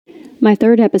My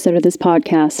third episode of this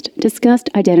podcast discussed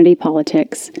identity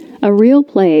politics, a real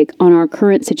plague on our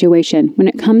current situation when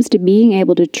it comes to being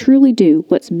able to truly do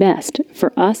what's best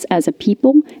for us as a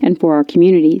people and for our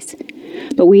communities.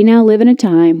 But we now live in a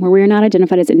time where we are not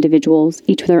identified as individuals,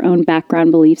 each with our own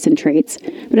background, beliefs, and traits,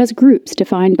 but as groups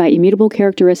defined by immutable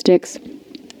characteristics,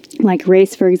 like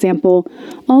race, for example,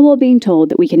 all while being told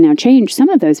that we can now change some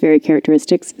of those very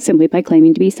characteristics simply by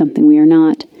claiming to be something we are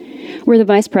not. Where the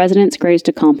vice president's greatest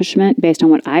accomplishment, based on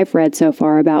what I've read so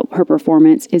far about her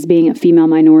performance, is being a female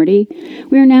minority,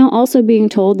 we are now also being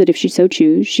told that if she so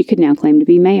choose, she could now claim to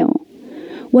be male.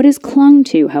 What is clung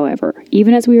to, however,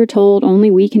 even as we are told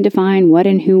only we can define what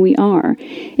and who we are,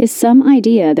 is some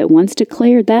idea that once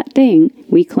declared that thing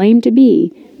we claim to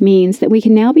be means that we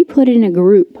can now be put in a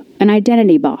group, an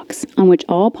identity box, on which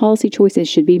all policy choices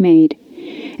should be made.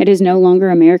 It is no longer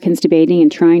Americans debating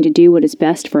and trying to do what is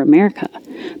best for America,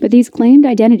 but these claimed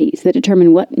identities that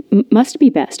determine what must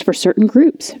be best for certain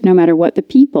groups, no matter what the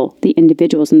people, the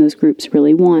individuals in those groups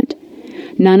really want.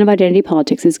 None of identity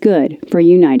politics is good for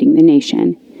uniting the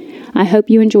nation. I hope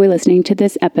you enjoy listening to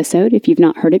this episode if you've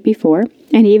not heard it before,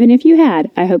 and even if you had,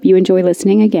 I hope you enjoy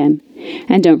listening again.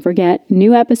 And don't forget,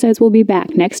 new episodes will be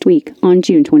back next week on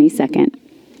June 22nd.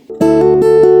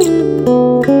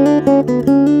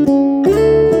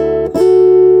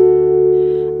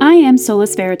 I am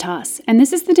Solus Veritas, and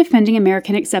this is the Defending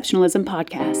American Exceptionalism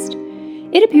podcast.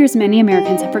 It appears many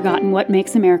Americans have forgotten what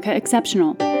makes America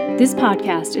exceptional. This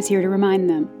podcast is here to remind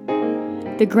them.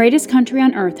 The greatest country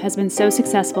on earth has been so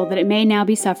successful that it may now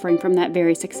be suffering from that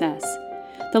very success.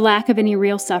 The lack of any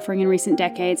real suffering in recent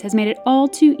decades has made it all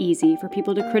too easy for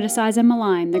people to criticize and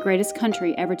malign the greatest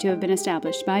country ever to have been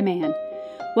established by man,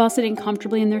 while sitting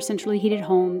comfortably in their centrally heated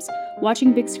homes,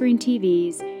 watching big-screen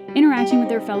TVs, interacting with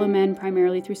their fellow men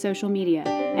primarily through social media,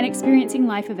 and experiencing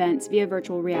life events via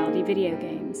virtual reality video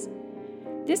games.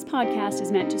 This podcast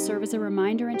is meant to serve as a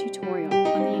reminder and tutorial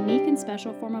on the unique and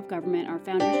special form of government our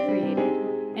founders created,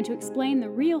 and to explain the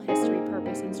real history,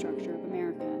 purpose, and structure of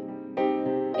America.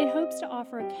 It hopes to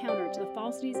offer a counter to the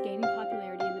falsities gaining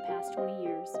popularity in the past 20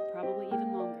 years, probably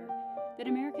even longer, that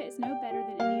America is no better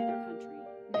than any other country,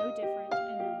 no different,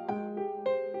 and no more honorable.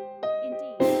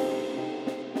 Indeed.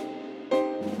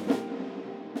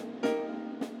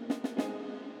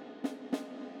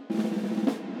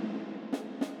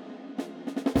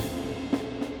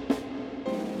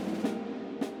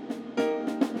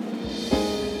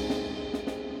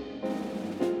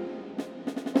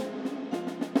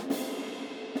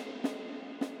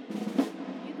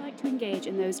 If you'd like to engage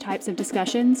in those types of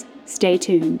discussions, stay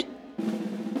tuned.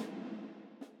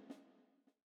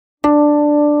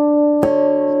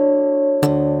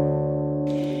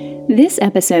 This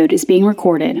episode is being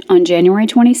recorded on January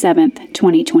 27th,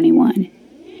 2021.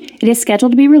 It is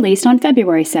scheduled to be released on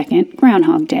February 2nd,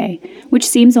 Groundhog Day, which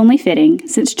seems only fitting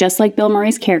since just like Bill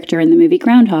Murray's character in the movie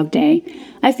Groundhog Day,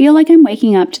 I feel like I'm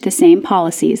waking up to the same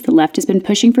policies the left has been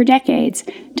pushing for decades,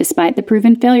 despite the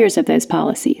proven failures of those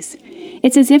policies.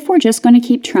 It's as if we're just going to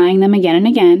keep trying them again and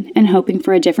again and hoping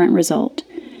for a different result.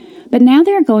 But now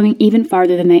they are going even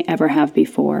farther than they ever have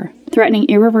before, threatening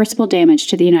irreversible damage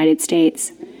to the United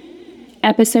States.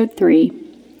 Episode 3,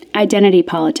 Identity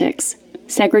Politics,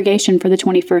 Segregation for the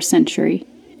 21st Century.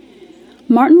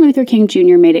 Martin Luther King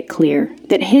Jr. made it clear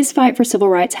that his fight for civil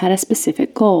rights had a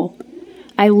specific goal.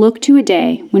 I look to a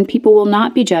day when people will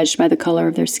not be judged by the color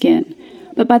of their skin,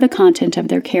 but by the content of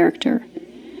their character.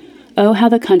 Oh, how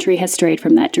the country has strayed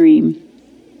from that dream.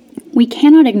 We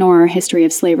cannot ignore our history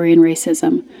of slavery and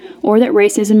racism, or that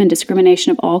racism and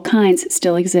discrimination of all kinds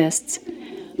still exists.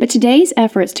 But today's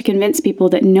efforts to convince people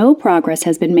that no progress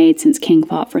has been made since King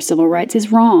fought for civil rights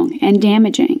is wrong and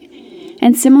damaging,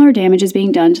 and similar damage is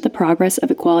being done to the progress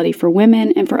of equality for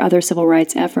women and for other civil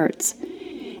rights efforts.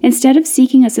 Instead of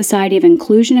seeking a society of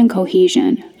inclusion and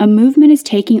cohesion, a movement is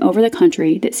taking over the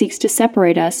country that seeks to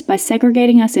separate us by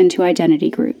segregating us into identity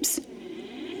groups.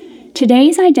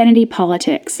 Today's identity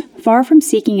politics, far from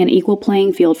seeking an equal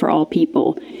playing field for all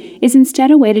people, is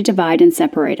instead a way to divide and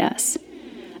separate us.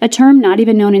 A term not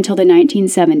even known until the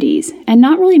 1970s, and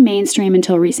not really mainstream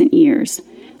until recent years,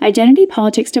 identity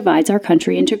politics divides our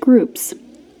country into groups.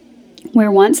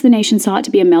 Where once the nation sought to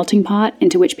be a melting pot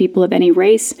into which people of any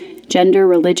race, gender,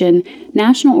 religion,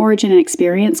 national origin, and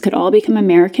experience could all become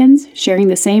Americans, sharing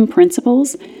the same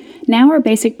principles, now our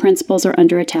basic principles are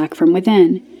under attack from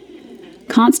within.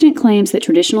 Constant claims that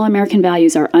traditional American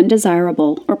values are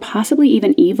undesirable or possibly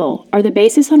even evil are the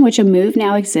basis on which a move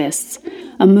now exists,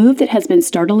 a move that has been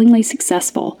startlingly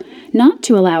successful, not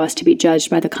to allow us to be judged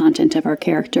by the content of our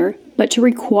character, but to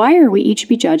require we each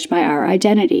be judged by our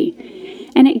identity.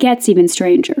 And it gets even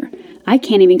stranger. I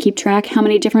can't even keep track how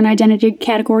many different identity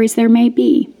categories there may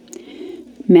be.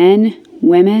 Men,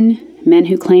 women, men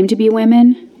who claim to be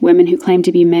women, women who claim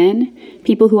to be men,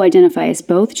 people who identify as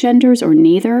both genders or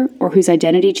neither, or whose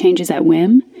identity changes at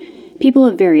whim, people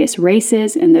of various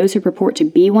races and those who purport to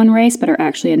be one race but are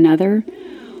actually another,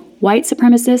 white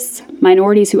supremacists,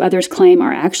 minorities who others claim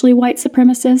are actually white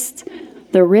supremacists,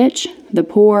 the rich, the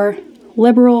poor,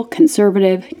 liberal,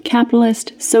 conservative,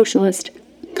 capitalist, socialist,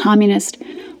 communist,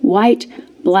 white,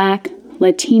 black,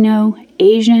 Latino,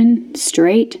 Asian,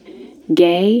 straight,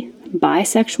 gay,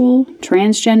 bisexual,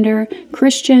 transgender,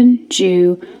 Christian,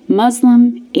 Jew,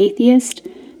 Muslim, atheist.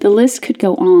 The list could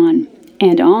go on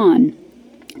and on.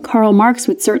 Karl Marx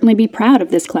would certainly be proud of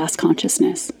this class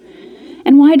consciousness.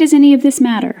 And why does any of this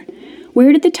matter?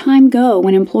 Where did the time go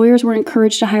when employers were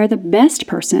encouraged to hire the best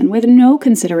person with no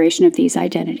consideration of these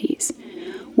identities?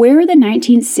 Where are the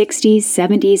 1960s,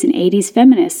 70s, and 80s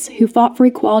feminists who fought for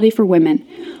equality for women,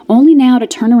 only now to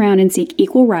turn around and seek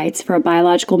equal rights for a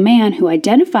biological man who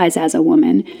identifies as a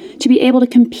woman to be able to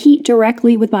compete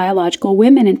directly with biological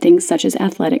women in things such as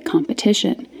athletic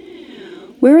competition?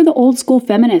 Where are the old-school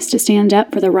feminists to stand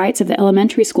up for the rights of the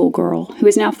elementary school girl who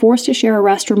is now forced to share a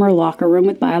restroom or locker room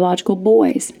with biological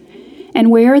boys? And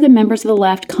where are the members of the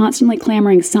left constantly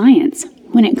clamoring science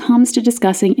when it comes to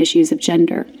discussing issues of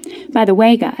gender? By the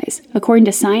way, guys, according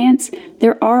to science,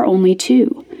 there are only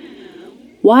two.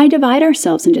 Why divide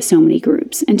ourselves into so many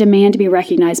groups and demand to be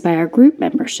recognized by our group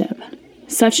membership?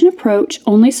 Such an approach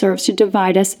only serves to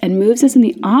divide us and moves us in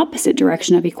the opposite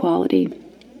direction of equality.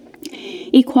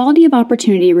 Equality of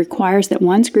opportunity requires that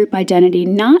one's group identity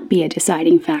not be a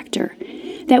deciding factor,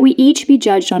 that we each be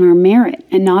judged on our merit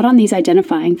and not on these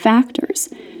identifying factors.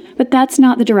 But that's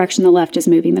not the direction the left is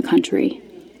moving the country.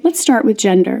 Let's start with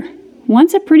gender.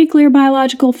 Once a pretty clear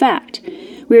biological fact,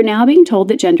 we are now being told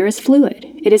that gender is fluid.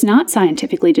 It is not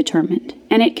scientifically determined,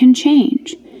 and it can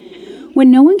change. When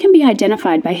no one can be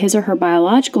identified by his or her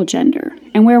biological gender,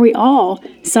 and where we all,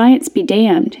 science be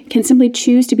damned, can simply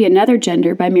choose to be another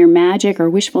gender by mere magic or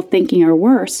wishful thinking or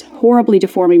worse, horribly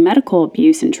deforming medical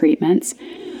abuse and treatments,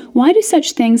 why do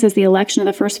such things as the election of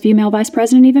the first female vice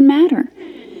president even matter?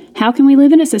 How can we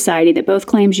live in a society that both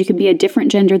claims you can be a different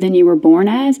gender than you were born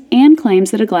as and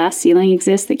claims that a glass ceiling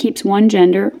exists that keeps one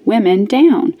gender, women,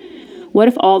 down? What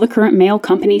if all the current male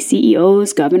company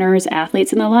CEOs, governors,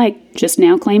 athletes, and the like just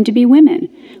now claim to be women?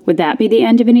 Would that be the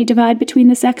end of any divide between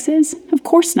the sexes? Of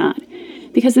course not,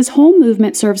 because this whole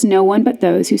movement serves no one but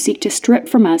those who seek to strip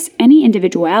from us any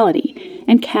individuality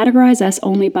and categorize us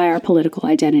only by our political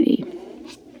identity.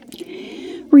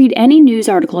 Read any news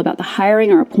article about the hiring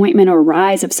or appointment or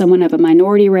rise of someone of a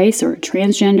minority race or a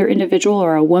transgender individual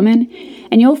or a woman,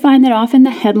 and you'll find that often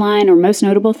the headline or most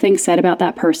notable thing said about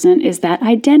that person is that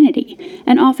identity,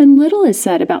 and often little is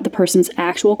said about the person's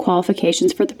actual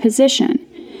qualifications for the position.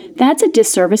 That's a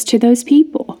disservice to those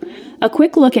people. A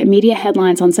quick look at media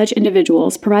headlines on such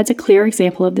individuals provides a clear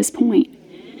example of this point.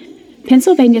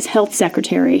 Pennsylvania's health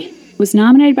secretary was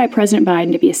nominated by President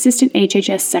Biden to be Assistant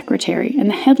HHS Secretary, and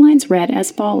the headlines read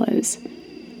as follows.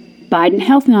 Biden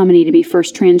health nominee to be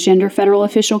first transgender federal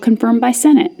official confirmed by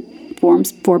Senate,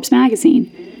 Forbes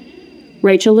magazine.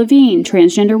 Rachel Levine,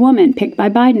 transgender woman, picked by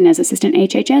Biden as Assistant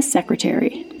HHS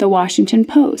Secretary, The Washington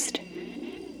Post.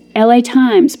 LA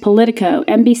Times, Politico,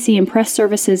 NBC, and press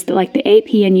services like the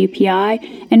AP and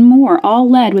UPI, and more, all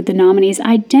led with the nominee's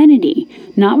identity,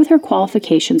 not with her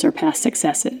qualifications or past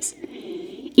successes.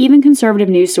 Even conservative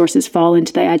news sources fall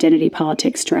into the identity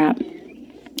politics trap.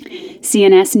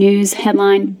 CNS News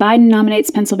headline, Biden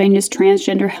nominates Pennsylvania's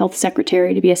transgender health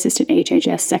secretary to be Assistant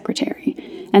HHS Secretary.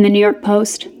 And the New York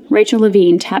Post, Rachel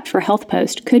Levine, tapped for health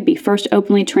post, could be first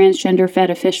openly transgender Fed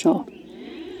official.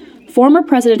 Former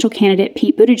presidential candidate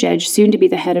Pete Buttigieg, soon to be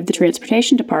the head of the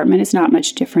Transportation Department, is not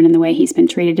much different in the way he's been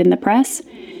treated in the press.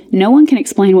 No one can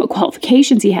explain what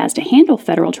qualifications he has to handle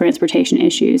federal transportation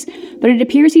issues, but it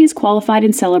appears he is qualified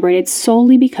and celebrated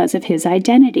solely because of his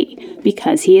identity,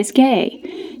 because he is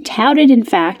gay. Touted, in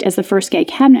fact, as the first gay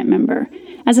cabinet member.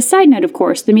 As a side note, of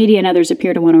course, the media and others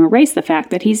appear to want to erase the fact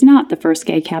that he's not the first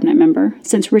gay cabinet member,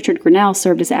 since Richard Grenell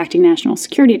served as acting national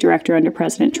security director under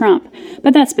President Trump,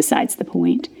 but that's besides the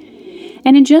point.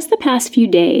 And in just the past few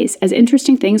days, as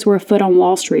interesting things were afoot on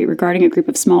Wall Street regarding a group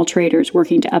of small traders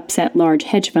working to upset large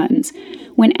hedge funds,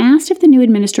 when asked if the new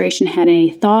administration had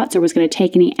any thoughts or was going to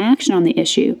take any action on the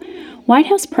issue, White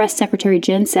House Press Secretary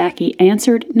Jen Psaki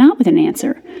answered not with an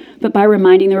answer, but by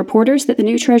reminding the reporters that the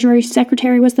new Treasury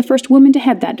Secretary was the first woman to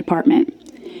head that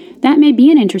department. That may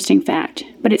be an interesting fact,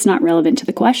 but it's not relevant to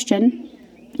the question.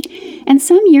 And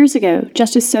some years ago,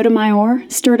 Justice Sotomayor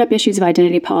stirred up issues of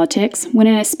identity politics when,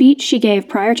 in a speech she gave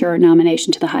prior to her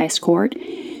nomination to the highest court,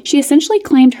 she essentially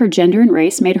claimed her gender and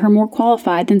race made her more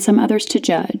qualified than some others to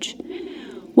judge.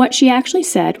 What she actually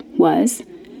said was,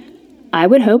 "I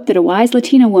would hope that a wise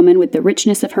Latina woman with the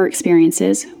richness of her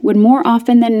experiences would more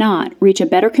often than not reach a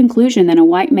better conclusion than a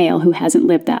white male who hasn't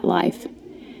lived that life."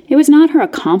 It was not her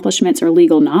accomplishments or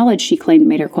legal knowledge she claimed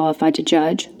made her qualified to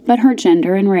judge, but her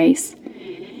gender and race.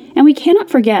 And we cannot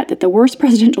forget that the worst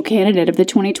presidential candidate of the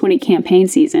 2020 campaign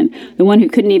season, the one who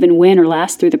couldn't even win or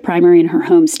last through the primary in her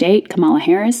home state, Kamala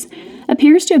Harris,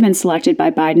 appears to have been selected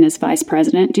by Biden as vice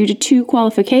president due to two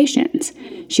qualifications.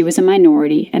 She was a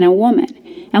minority and a woman.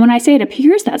 And when I say it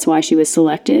appears that's why she was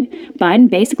selected, Biden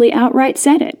basically outright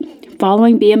said it.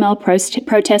 Following BML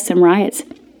protests and riots,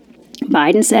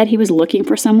 Biden said he was looking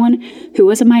for someone who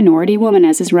was a minority woman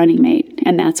as his running mate,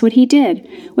 and that's what he did,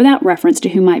 without reference to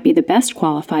who might be the best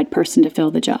qualified person to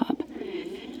fill the job.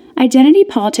 Identity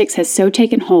politics has so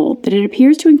taken hold that it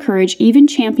appears to encourage even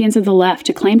champions of the left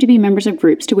to claim to be members of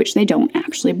groups to which they don't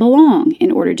actually belong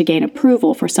in order to gain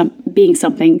approval for being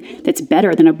something that's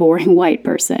better than a boring white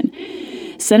person.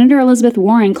 Senator Elizabeth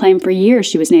Warren claimed for years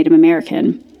she was Native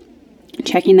American,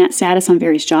 checking that status on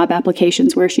various job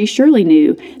applications where she surely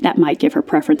knew that might give her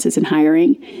preferences in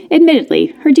hiring.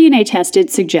 Admittedly, her DNA test did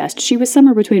suggest she was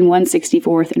somewhere between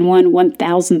 164th and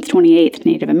 1,028th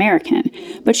Native American,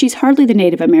 but she's hardly the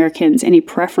Native Americans any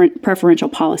preferential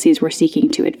policies were seeking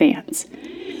to advance.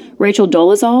 Rachel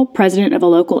Dolezal, president of a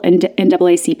local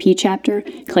NAACP chapter,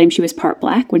 claimed she was part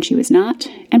black when she was not.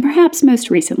 And perhaps most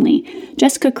recently,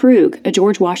 Jessica Krug, a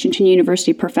George Washington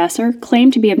University professor,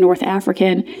 claimed to be of North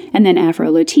African and then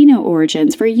Afro-Latino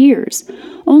origins for years,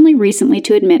 only recently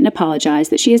to admit and apologize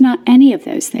that she is not any of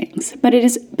those things, but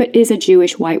is a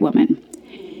Jewish white woman.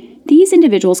 These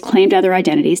individuals claimed other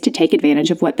identities to take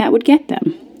advantage of what that would get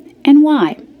them. And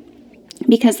why?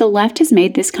 Because the left has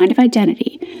made this kind of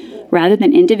identity, rather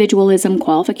than individualism,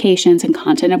 qualifications, and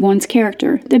content of one's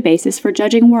character, the basis for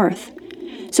judging worth.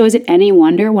 So is it any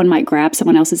wonder one might grab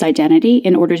someone else's identity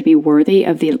in order to be worthy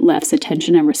of the left's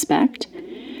attention and respect?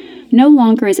 No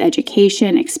longer is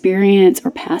education, experience,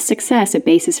 or past success a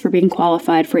basis for being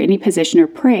qualified for any position or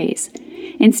praise.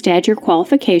 Instead, your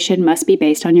qualification must be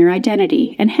based on your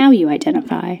identity and how you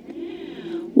identify.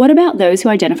 What about those who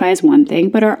identify as one thing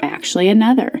but are actually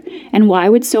another? And why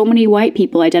would so many white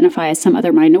people identify as some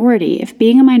other minority if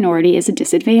being a minority is a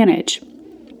disadvantage?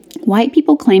 White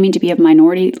people claiming to be of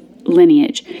minority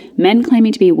lineage, men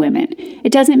claiming to be women.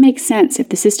 It doesn't make sense if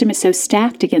the system is so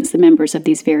stacked against the members of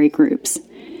these very groups.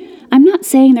 I'm not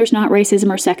saying there's not racism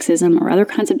or sexism or other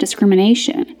kinds of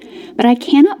discrimination, but I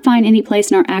cannot find any place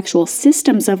in our actual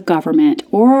systems of government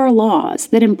or our laws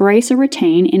that embrace or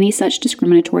retain any such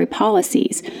discriminatory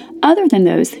policies, other than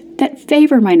those that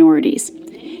favor minorities.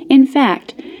 In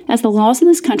fact, as the laws in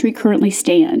this country currently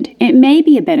stand, it may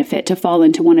be a benefit to fall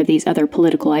into one of these other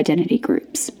political identity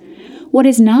groups. What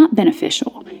is not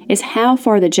beneficial is how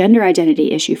far the gender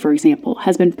identity issue, for example,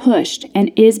 has been pushed and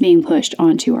is being pushed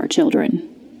onto our children.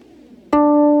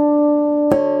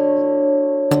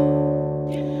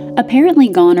 Apparently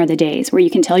gone are the days where you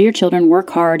can tell your children work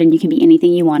hard and you can be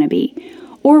anything you want to be,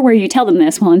 or where you tell them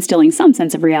this while instilling some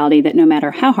sense of reality that no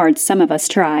matter how hard some of us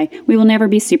try, we will never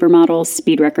be supermodels,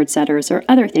 speed record setters, or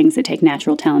other things that take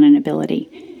natural talent and ability.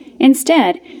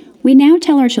 Instead, we now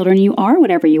tell our children you are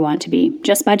whatever you want to be,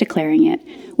 just by declaring it,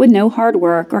 with no hard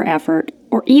work or effort,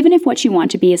 or even if what you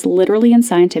want to be is literally and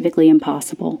scientifically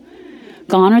impossible.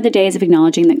 Gone are the days of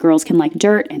acknowledging that girls can like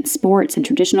dirt and sports and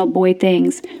traditional boy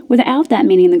things without that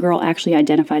meaning the girl actually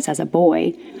identifies as a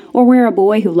boy, or where a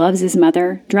boy who loves his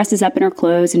mother dresses up in her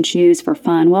clothes and shoes for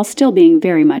fun while still being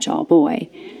very much all boy.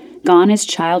 Gone is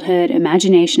childhood,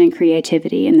 imagination, and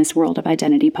creativity in this world of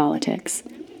identity politics.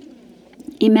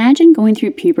 Imagine going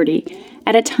through puberty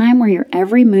at a time where your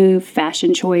every move,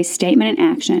 fashion choice, statement,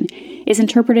 and action is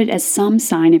interpreted as some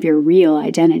sign of your real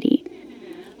identity.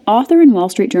 Author and Wall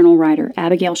Street Journal writer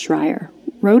Abigail Shrier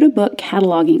wrote a book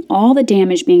cataloging all the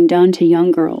damage being done to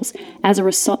young girls as a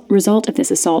result of this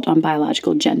assault on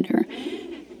biological gender,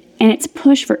 and its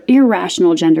push for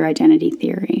irrational gender identity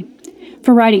theory.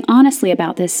 For writing honestly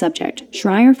about this subject,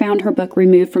 Shrier found her book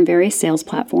removed from various sales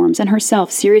platforms and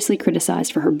herself seriously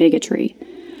criticized for her bigotry.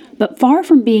 But far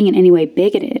from being in any way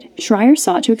bigoted, Shrier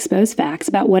sought to expose facts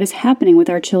about what is happening with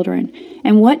our children,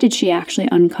 and what did she actually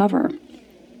uncover?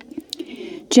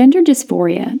 Gender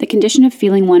dysphoria, the condition of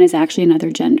feeling one is actually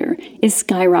another gender, is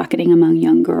skyrocketing among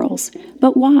young girls.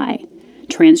 But why?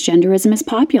 Transgenderism is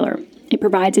popular. It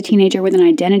provides a teenager with an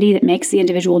identity that makes the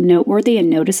individual noteworthy and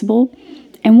noticeable.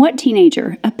 And what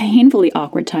teenager, a painfully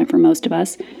awkward time for most of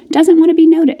us, doesn't want to be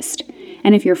noticed?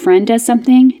 And if your friend does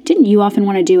something, didn't you often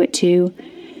want to do it too?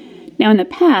 Now, in the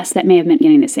past, that may have meant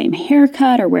getting the same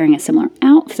haircut or wearing a similar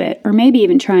outfit, or maybe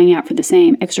even trying out for the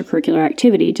same extracurricular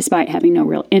activity despite having no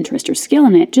real interest or skill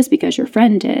in it just because your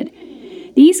friend did.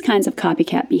 These kinds of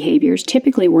copycat behaviors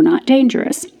typically were not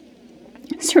dangerous.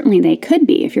 Certainly they could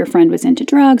be if your friend was into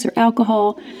drugs or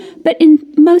alcohol, but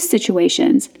in most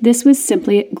situations, this was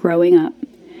simply growing up.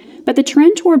 But the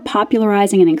trend toward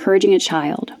popularizing and encouraging a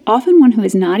child, often one who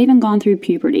has not even gone through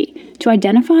puberty, to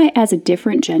identify as a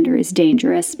different gender is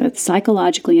dangerous both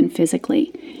psychologically and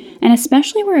physically. And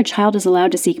especially where a child is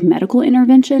allowed to seek medical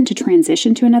intervention to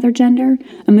transition to another gender,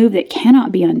 a move that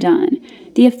cannot be undone,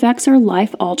 the effects are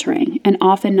life-altering and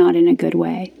often not in a good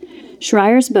way.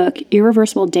 Schreier's book,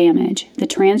 Irreversible Damage, The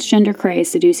Transgender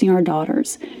Craze Seducing Our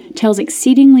Daughters, tells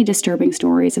exceedingly disturbing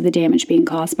stories of the damage being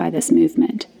caused by this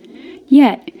movement.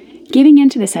 Yet, giving in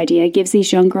to this idea gives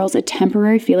these young girls a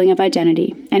temporary feeling of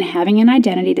identity, and having an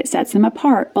identity that sets them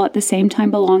apart while at the same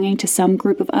time belonging to some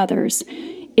group of others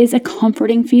is a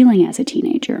comforting feeling as a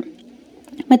teenager.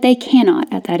 But they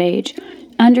cannot, at that age,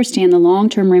 understand the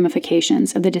long-term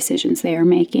ramifications of the decisions they are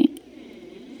making.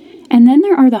 And then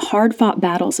there are the hard-fought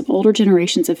battles of older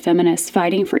generations of feminists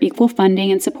fighting for equal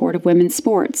funding and support of women's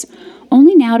sports,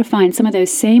 only now to find some of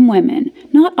those same women,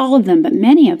 not all of them but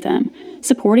many of them,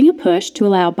 supporting a push to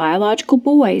allow biological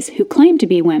boys who claim to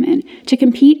be women to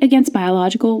compete against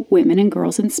biological women and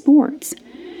girls in sports.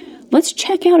 Let's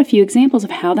check out a few examples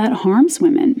of how that harms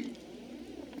women.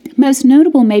 Most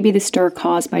notable may be the stir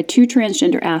caused by 2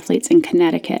 transgender athletes in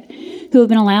Connecticut who have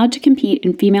been allowed to compete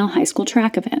in female high school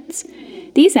track events.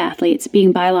 These athletes,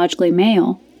 being biologically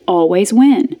male, always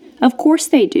win. Of course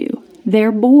they do.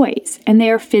 They're boys, and they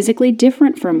are physically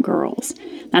different from girls.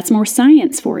 That's more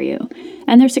science for you.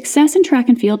 And their success in track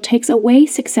and field takes away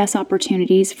success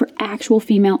opportunities for actual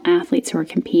female athletes who are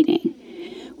competing.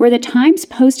 Where the times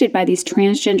posted by these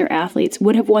transgender athletes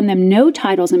would have won them no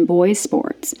titles in boys'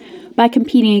 sports, by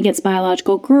competing against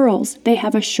biological girls, they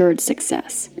have assured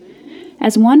success.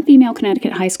 As one female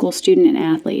Connecticut high school student and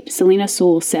athlete, Selena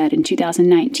Sewell, said in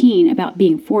 2019 about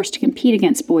being forced to compete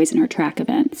against boys in her track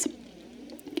events,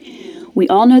 "We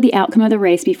all know the outcome of the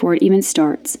race before it even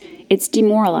starts. It's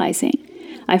demoralizing.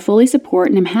 I fully support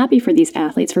and am happy for these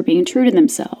athletes for being true to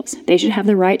themselves. They should have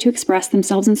the right to express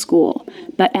themselves in school,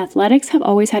 but athletics have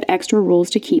always had extra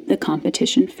rules to keep the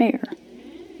competition fair."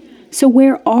 So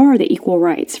where are the equal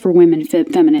rights for women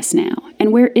feminists now,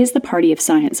 and where is the party of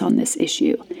science on this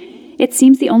issue? It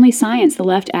seems the only science the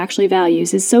left actually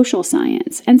values is social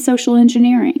science and social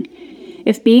engineering.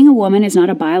 If being a woman is not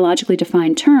a biologically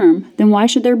defined term, then why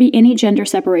should there be any gender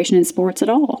separation in sports at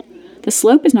all? The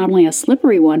slope is not only a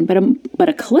slippery one, but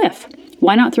a cliff.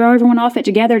 Why not throw everyone off it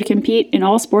together to compete in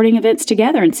all sporting events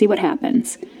together and see what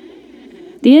happens?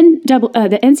 The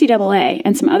NCAA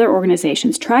and some other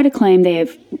organizations try to claim they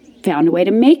have found a way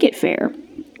to make it fair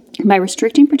by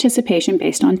restricting participation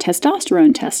based on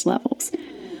testosterone test levels.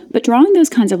 But drawing those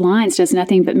kinds of lines does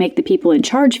nothing but make the people in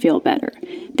charge feel better.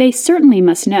 They certainly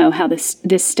must know how this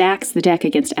stacks the deck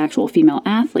against actual female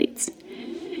athletes.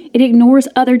 It ignores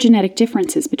other genetic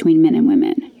differences between men and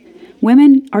women.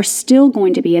 Women are still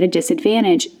going to be at a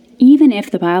disadvantage even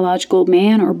if the biological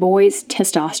man or boy's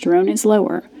testosterone is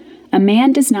lower. A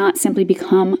man does not simply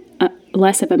become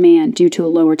less of a man due to a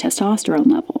lower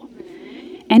testosterone level.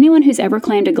 Anyone who's ever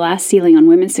claimed a glass ceiling on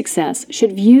women's success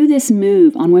should view this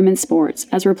move on women's sports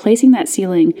as replacing that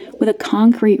ceiling with a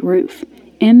concrete roof,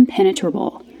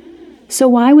 impenetrable. So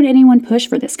why would anyone push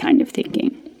for this kind of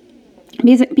thinking?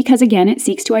 Because again, it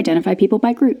seeks to identify people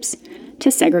by groups, to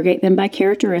segregate them by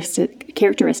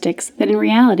characteristics that in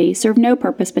reality serve no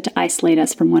purpose but to isolate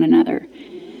us from one another.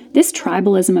 This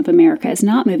tribalism of America is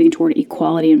not moving toward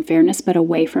equality and fairness, but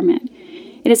away from it.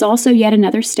 It is also yet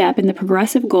another step in the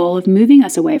progressive goal of moving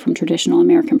us away from traditional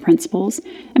American principles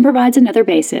and provides another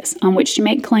basis on which to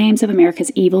make claims of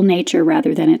America's evil nature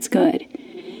rather than its good.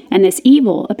 And this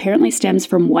evil apparently stems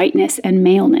from whiteness and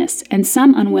maleness and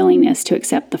some unwillingness to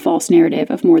accept the false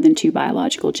narrative of more than 2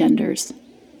 biological genders.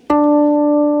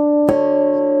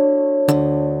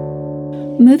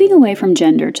 Moving away from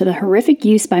gender to the horrific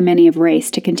use by many of race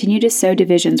to continue to sow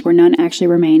divisions where none actually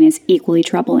remain is equally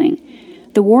troubling.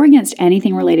 The war against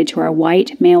anything related to our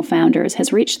white, male founders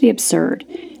has reached the absurd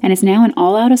and is now an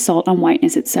all-out assault on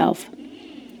whiteness itself.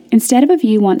 Instead of a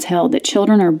view once held that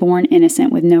children are born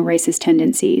innocent with no racist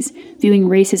tendencies, viewing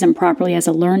racism properly as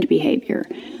a learned behavior,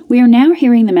 we are now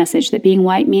hearing the message that being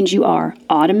white means you are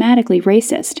automatically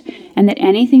racist, and that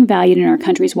anything valued in our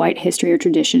country's white history or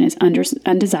tradition is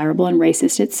undesirable and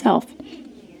racist itself.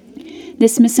 The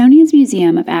Smithsonian's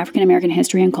Museum of African American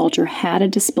History and Culture had a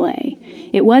display.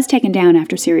 It was taken down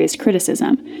after serious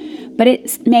criticism, but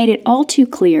it made it all too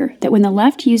clear that when the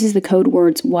left uses the code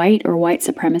words white or white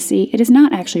supremacy, it is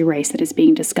not actually race that is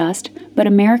being discussed, but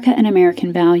America and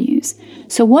American values.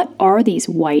 So what are these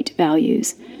white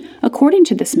values? According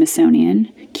to the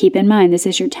Smithsonian, keep in mind this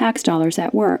is your tax dollars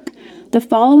at work, the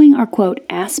following are, quote,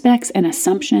 aspects and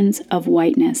assumptions of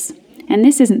whiteness. And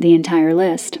this isn't the entire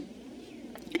list.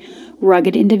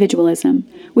 Rugged individualism,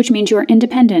 which means you are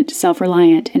independent,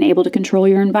 self-reliant, and able to control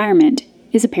your environment,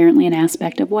 is apparently an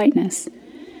aspect of whiteness.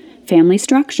 Family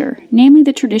structure, namely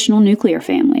the traditional nuclear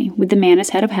family, with the man as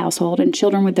head of household and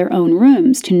children with their own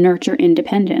rooms to nurture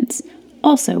independence,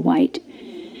 also white.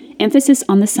 Emphasis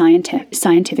on the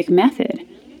scientific method.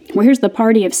 Where's the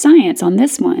party of science on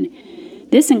this one?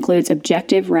 This includes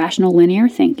objective, rational, linear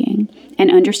thinking and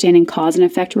understanding cause and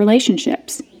effect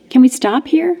relationships. Can we stop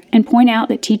here and point out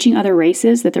that teaching other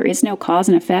races that there is no cause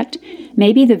and effect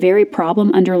may be the very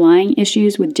problem underlying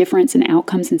issues with difference in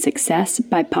outcomes and success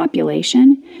by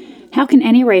population? How can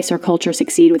any race or culture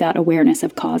succeed without awareness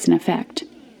of cause and effect?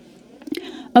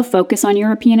 A focus on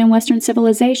European and Western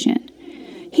civilization.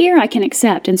 Here I can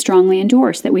accept and strongly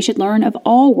endorse that we should learn of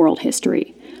all world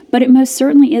history, but it most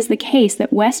certainly is the case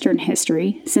that Western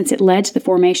history, since it led to the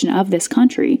formation of this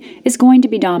country, is going to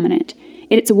be dominant.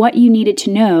 It's what you needed to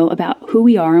know about who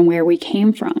we are and where we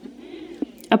came from.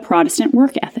 A Protestant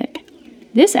work ethic.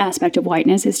 This aspect of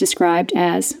whiteness is described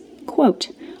as,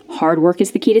 quote, hard work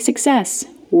is the key to success,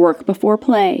 work before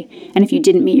play, and if you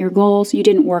didn't meet your goals, you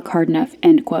didn't work hard enough,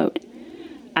 end quote.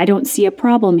 I don't see a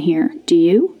problem here, do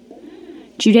you?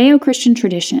 Judeo-Christian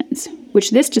traditions,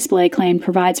 which this display claimed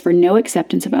provides for no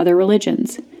acceptance of other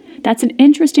religions. That's an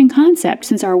interesting concept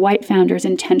since our white founders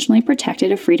intentionally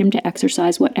protected a freedom to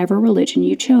exercise whatever religion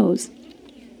you chose.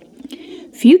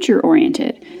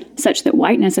 Future-oriented, such that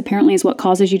whiteness apparently is what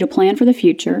causes you to plan for the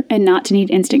future and not to need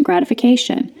instant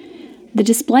gratification. The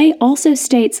display also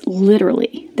states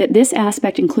literally that this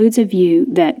aspect includes a view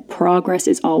that progress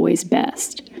is always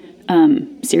best.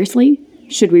 Seriously?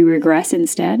 Should we regress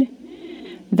instead?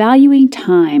 Valuing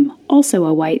time, also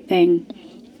a white thing.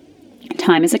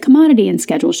 Time is a commodity and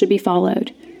schedules should be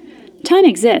followed. Time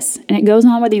exists, and it goes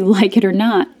on whether you like it or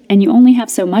not, and you only have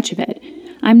so much of it.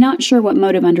 I'm not sure what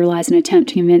motive underlies an attempt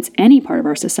to convince any part of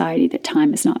our society that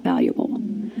time is not valuable.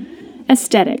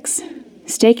 Aesthetics.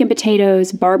 Steak and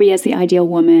potatoes, Barbie as the ideal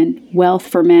woman, wealth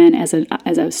for men as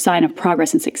a sign of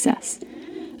progress and success.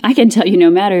 I can tell you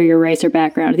no matter your race or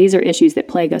background, these are issues that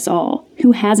plague us all.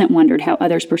 Who hasn't wondered how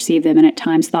others perceive them and at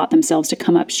times thought themselves to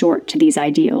come up short to these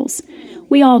ideals?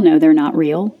 We all know they're not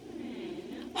real.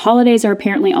 Holidays are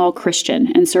apparently all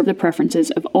Christian and serve the preferences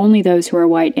of only those who are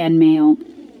white and male.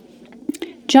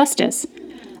 Justice.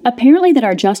 Apparently that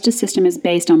our justice system is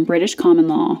based on British common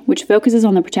law, which focuses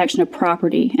on the protection of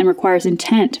property and requires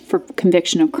intent for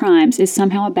conviction of crimes, is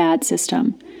somehow a bad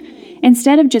system.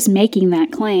 Instead of just making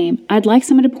that claim, I'd like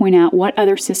someone to point out what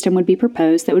other system would be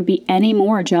proposed that would be any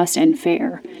more just and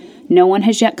fair. No one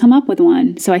has yet come up with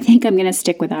one, so I think I'm going to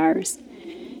stick with ours.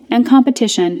 And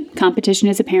competition. Competition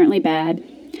is apparently bad.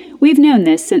 We've known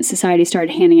this since society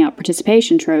started handing out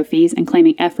participation trophies and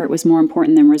claiming effort was more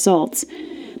important than results,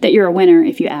 that you're a winner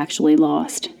if you actually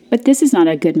lost. But this is not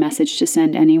a good message to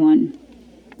send anyone.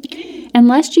 And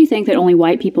lest you think that only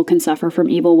white people can suffer from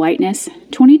evil whiteness,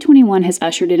 2021 has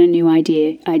ushered in a new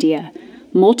idea,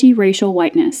 multiracial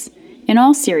whiteness. In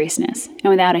all seriousness, and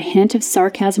without a hint of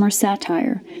sarcasm or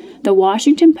satire, the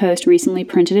Washington Post recently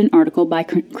printed an article by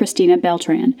Christina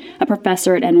Beltran, a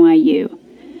professor at NYU.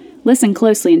 Listen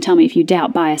closely and tell me if you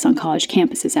doubt bias on college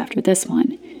campuses after this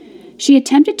one. She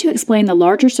attempted to explain the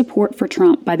larger support for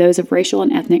Trump by those of racial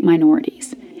and ethnic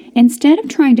minorities. Instead of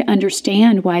trying to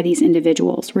understand why these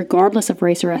individuals, regardless of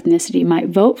race or ethnicity, might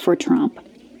vote for Trump,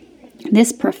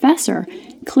 this professor,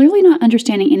 clearly not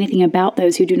understanding anything about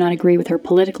those who do not agree with her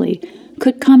politically,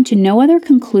 could come to no other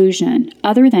conclusion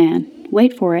other than,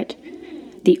 wait for it,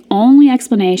 the only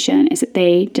explanation is that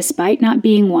they, despite not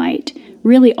being white,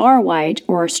 really are white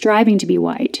or are striving to be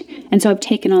white, and so have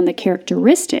taken on the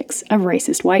characteristics of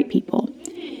racist white people.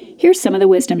 Here's some of the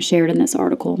wisdom shared in this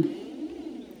article.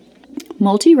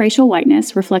 Multiracial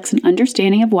whiteness reflects an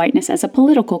understanding of whiteness as a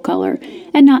political color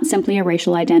and not simply a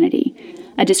racial identity,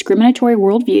 a discriminatory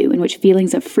worldview in which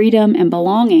feelings of freedom and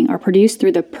belonging are produced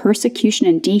through the persecution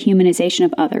and dehumanization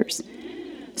of others.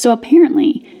 So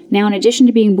apparently, now in addition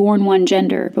to being born one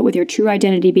gender, but with your true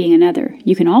identity being another,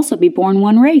 you can also be born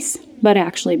one race, but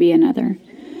actually be another.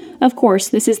 Of course,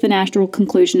 this is the natural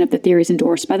conclusion of the theories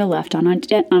endorsed by the left on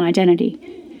identity.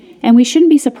 And we shouldn't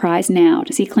be surprised now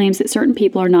to see claims that certain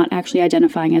people are not actually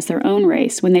identifying as their own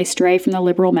race when they stray from the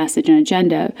liberal message and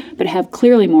agenda, but have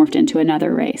clearly morphed into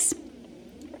another race.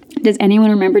 Does anyone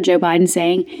remember Joe Biden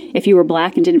saying, if you were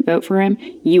black and didn't vote for him,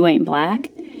 you ain't black?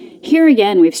 Here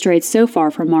again, we've strayed so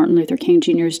far from Martin Luther King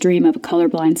Jr.'s dream of a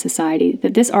colorblind society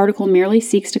that this article merely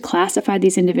seeks to classify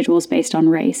these individuals based on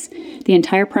race. The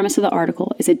entire premise of the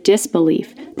article is a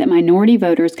disbelief that minority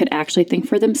voters could actually think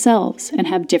for themselves and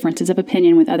have differences of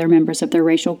opinion with other members of their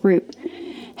racial group.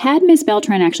 Had Ms.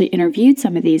 Beltran actually interviewed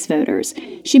some of these voters,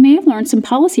 she may have learned some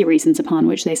policy reasons upon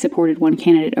which they supported one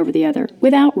candidate over the other,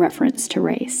 without reference to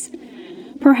race.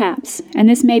 Perhaps, and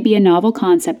this may be a novel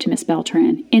concept to Ms.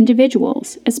 Beltran,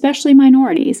 individuals, especially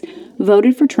minorities,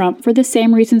 voted for Trump for the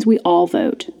same reasons we all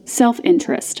vote: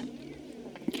 self-interest.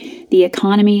 The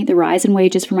economy, the rise in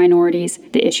wages for minorities,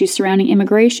 the issues surrounding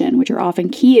immigration, which are often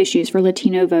key issues for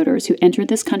Latino voters who entered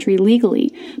this country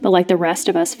legally, but like the rest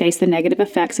of us face the negative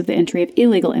effects of the entry of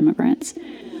illegal immigrants.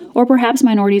 Or perhaps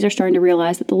minorities are starting to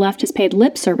realize that the left has paid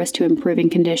lip service to improving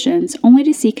conditions, only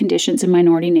to see conditions in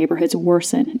minority neighborhoods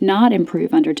worsen, not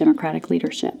improve under Democratic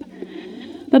leadership.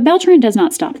 But Beltran does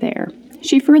not stop there.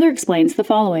 She further explains the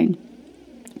following.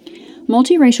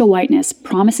 Multiracial whiteness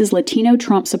promises Latino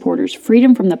Trump supporters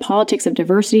freedom from the politics of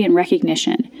diversity and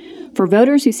recognition. For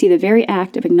voters who see the very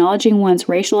act of acknowledging one's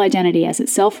racial identity as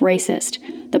itself racist,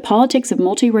 the politics of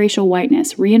multiracial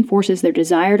whiteness reinforces their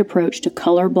desired approach to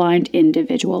colorblind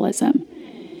individualism.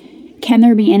 Can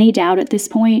there be any doubt at this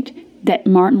point that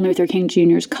Martin Luther King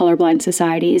Jr.'s colorblind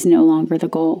society is no longer the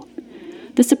goal?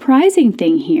 The surprising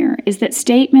thing here is that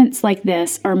statements like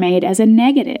this are made as a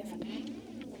negative,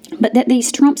 but that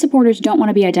these Trump supporters don't want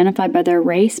to be identified by their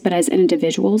race but as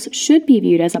individuals should be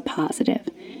viewed as a positive.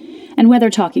 And whether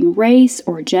talking race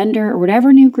or gender or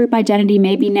whatever new group identity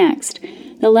may be next,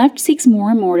 the left seeks more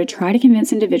and more to try to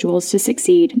convince individuals to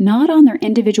succeed not on their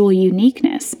individual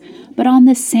uniqueness, but on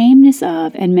the sameness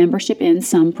of and membership in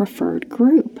some preferred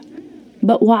group.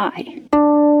 But why?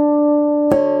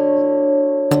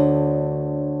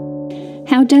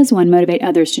 How does one motivate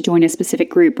others to join a specific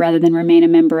group rather than remain a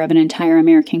member of an entire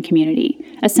American community,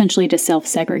 essentially to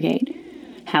self-segregate?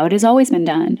 How it has always been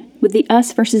done, with the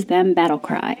us versus them battle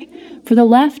cry. For the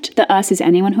left, the us is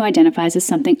anyone who identifies as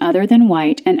something other than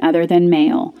white and other than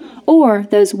male, or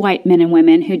those white men and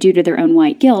women who, due to their own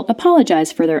white guilt,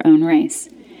 apologize for their own race.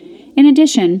 In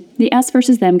addition, the us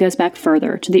versus them goes back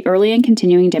further to the early and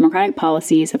continuing Democratic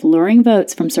policies of luring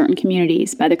votes from certain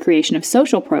communities by the creation of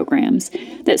social programs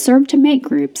that serve to make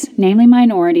groups, namely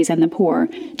minorities and the poor,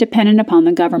 dependent upon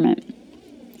the government.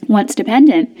 Once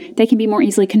dependent, they can be more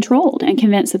easily controlled and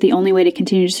convinced that the only way to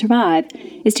continue to survive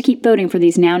is to keep voting for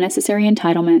these now necessary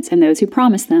entitlements and those who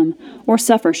promise them, or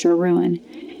suffer sure ruin.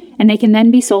 And they can then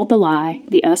be sold the lie,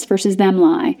 the us versus them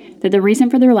lie, that the reason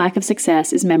for their lack of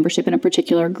success is membership in a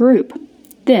particular group.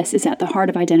 This is at the heart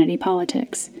of identity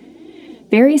politics.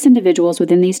 Various individuals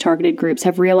within these targeted groups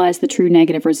have realized the true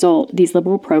negative result these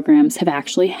liberal programs have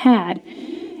actually had,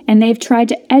 and they've tried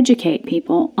to educate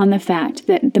people on the fact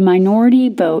that the minority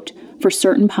vote for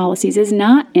certain policies is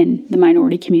not in the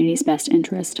minority community's best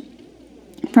interest.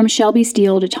 From Shelby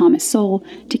Steele to Thomas Sowell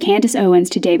to Candace Owens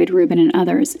to David Rubin and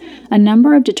others, a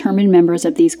number of determined members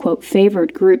of these, quote,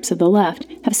 favored groups of the left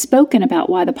have spoken about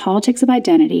why the politics of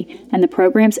identity and the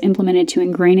programs implemented to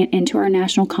ingrain it into our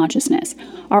national consciousness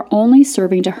are only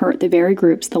serving to hurt the very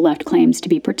groups the left claims to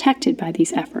be protected by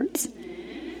these efforts.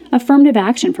 Affirmative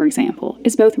action, for example,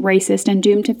 is both racist and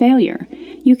doomed to failure.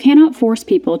 You cannot force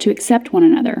people to accept one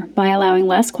another by allowing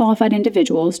less qualified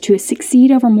individuals to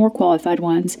succeed over more qualified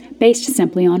ones based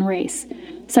simply on race.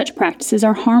 Such practices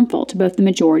are harmful to both the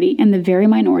majority and the very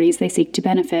minorities they seek to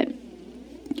benefit.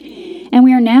 And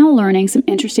we are now learning some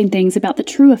interesting things about the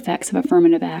true effects of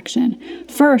affirmative action.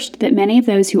 First, that many of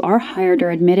those who are hired or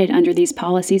admitted under these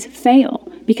policies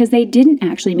fail because they didn't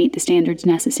actually meet the standards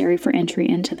necessary for entry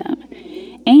into them.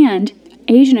 And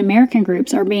Asian American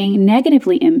groups are being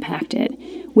negatively impacted,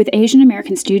 with Asian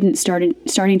American students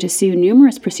starting to sue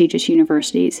numerous prestigious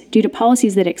universities due to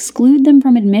policies that exclude them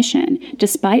from admission,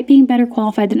 despite being better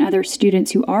qualified than other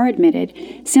students who are admitted,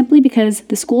 simply because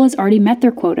the school has already met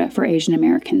their quota for Asian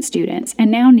American students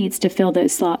and now needs to fill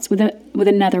those slots with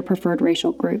another preferred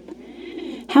racial group.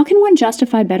 How can one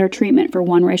justify better treatment for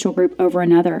one racial group over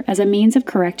another as a means of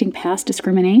correcting past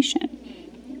discrimination?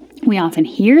 We often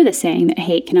hear the saying that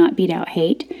hate cannot beat out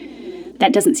hate.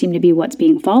 That doesn't seem to be what's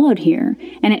being followed here,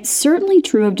 and it's certainly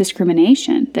true of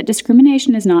discrimination, that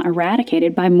discrimination is not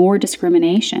eradicated by more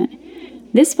discrimination.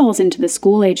 This falls into the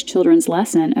school-age children's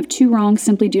lesson of two wrongs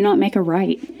simply do not make a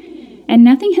right. And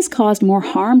nothing has caused more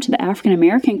harm to the African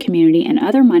American community and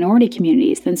other minority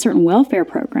communities than certain welfare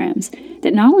programs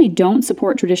that not only don't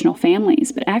support traditional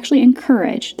families, but actually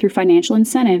encourage, through financial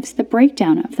incentives, the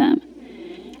breakdown of them.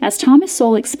 As Thomas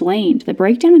Sowell explained, the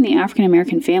breakdown in the African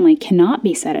American family cannot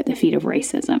be set at the feet of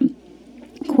racism.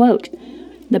 Quote,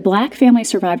 "The black family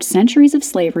survived centuries of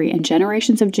slavery and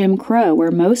generations of Jim Crow,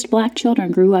 where most black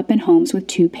children grew up in homes with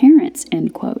two parents,"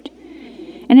 end quote.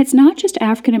 And it's not just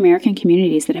African American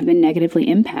communities that have been negatively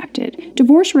impacted.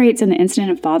 Divorce rates and the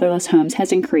incidence of fatherless homes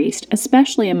has increased,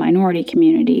 especially in minority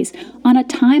communities, on a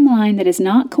timeline that is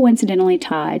not coincidentally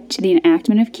tied to the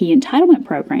enactment of key entitlement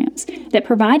programs that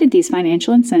provided these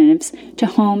financial incentives to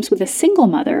homes with a single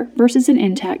mother versus an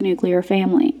intact nuclear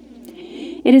family.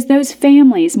 It is those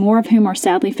families, more of whom are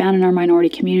sadly found in our minority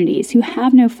communities, who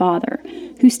have no father,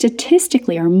 who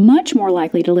statistically are much more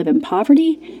likely to live in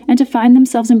poverty and to find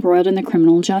themselves embroiled in the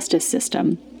criminal justice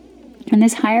system. And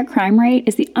this higher crime rate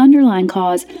is the underlying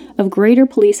cause of greater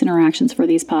police interactions for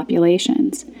these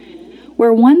populations.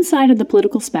 Where one side of the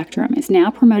political spectrum is now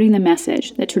promoting the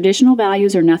message that traditional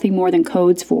values are nothing more than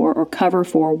codes for or cover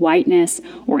for whiteness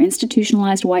or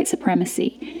institutionalized white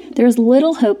supremacy, there is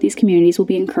little hope these communities will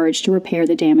be encouraged to repair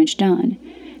the damage done.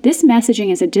 This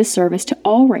messaging is a disservice to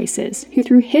all races who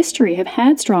through history have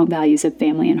had strong values of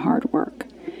family and hard work.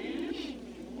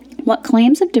 What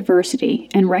claims of diversity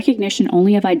and recognition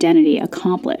only of identity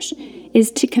accomplish is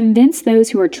to convince those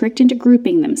who are tricked into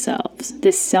grouping themselves,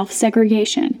 this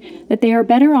self-segregation, that they are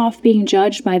better off being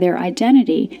judged by their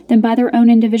identity than by their own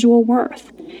individual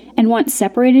worth. And once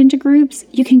separated into groups,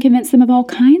 you can convince them of all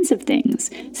kinds of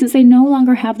things, since they no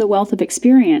longer have the wealth of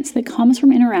experience that comes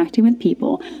from interacting with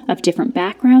people of different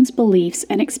backgrounds, beliefs,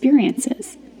 and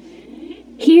experiences.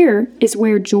 Here is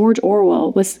where George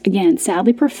Orwell was, again,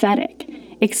 sadly prophetic,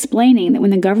 explaining that when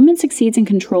the government succeeds in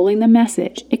controlling the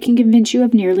message, it can convince you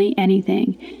of nearly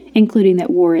anything, including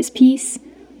that war is peace,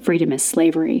 freedom is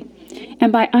slavery.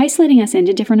 And by isolating us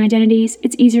into different identities,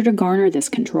 it's easier to garner this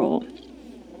control.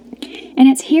 And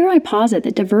it's here I posit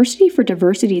that diversity for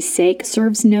diversity's sake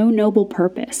serves no noble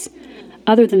purpose,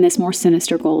 other than this more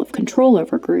sinister goal of control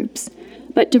over groups.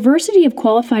 But diversity of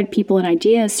qualified people and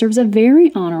ideas serves a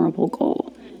very honorable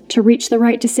goal: to reach the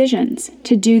right decisions,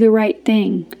 to do the right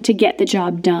thing, to get the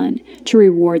job done, to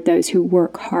reward those who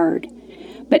work hard.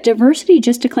 But diversity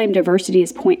just to claim diversity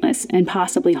is pointless and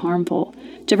possibly harmful.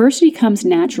 Diversity comes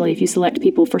naturally if you select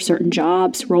people for certain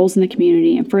jobs, roles in the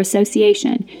community, and for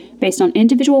association based on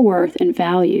individual worth and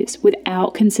values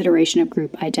without consideration of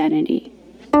group identity.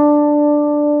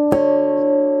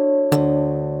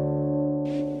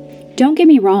 Don't get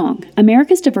me wrong,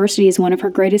 America's diversity is one of her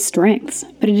greatest strengths,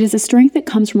 but it is a strength that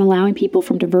comes from allowing people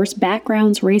from diverse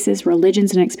backgrounds, races,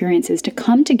 religions, and experiences to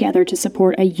come together to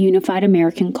support a unified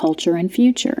American culture and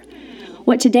future.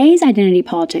 What today's identity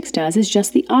politics does is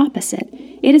just the opposite.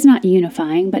 It is not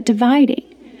unifying, but dividing.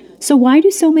 So why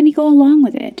do so many go along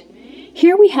with it?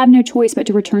 Here we have no choice but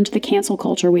to return to the cancel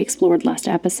culture we explored last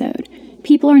episode.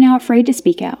 People are now afraid to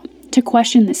speak out, to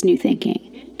question this new thinking,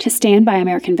 to stand by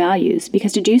American values,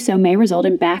 because to do so may result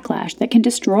in backlash that can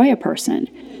destroy a person,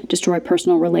 destroy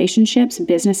personal relationships,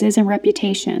 businesses, and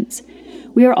reputations.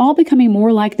 We are all becoming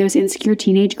more like those insecure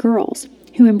teenage girls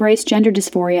who embrace gender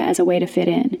dysphoria as a way to fit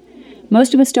in.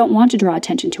 Most of us don't want to draw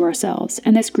attention to ourselves,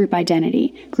 and this group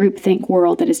identity, groupthink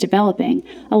world that is developing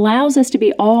allows us to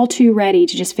be all too ready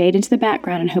to just fade into the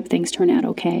background and hope things turn out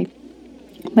okay.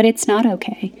 But it's not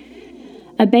okay.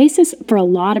 A basis for a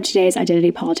lot of today's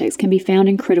identity politics can be found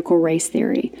in critical race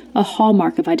theory, a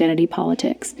hallmark of identity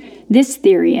politics. This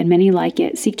theory, and many like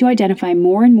it, seek to identify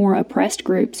more and more oppressed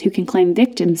groups who can claim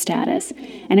victim status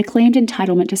and a claimed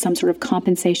entitlement to some sort of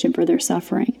compensation for their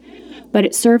suffering. But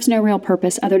it serves no real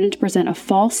purpose other than to present a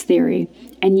false theory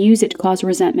and use it to cause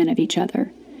resentment of each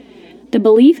other. The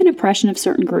belief in oppression of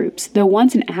certain groups, though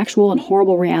once an actual and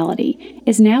horrible reality,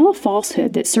 is now a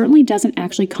falsehood that certainly doesn't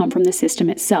actually come from the system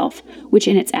itself, which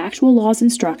in its actual laws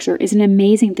and structure is an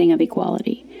amazing thing of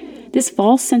equality. This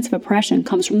false sense of oppression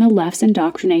comes from the left's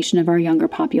indoctrination of our younger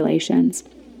populations,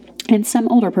 and some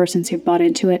older persons who've bought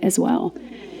into it as well.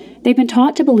 They've been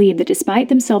taught to believe that despite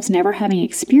themselves never having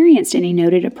experienced any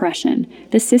noted oppression,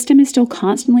 the system is still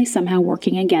constantly somehow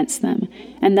working against them,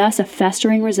 and thus a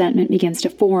festering resentment begins to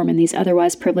form in these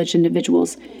otherwise privileged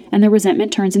individuals, and the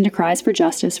resentment turns into cries for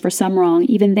justice for some wrong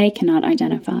even they cannot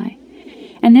identify.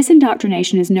 And this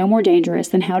indoctrination is no more dangerous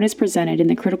than how it is presented in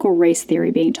the critical race theory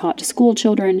being taught to school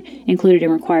children, included in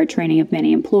required training of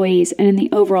many employees, and in the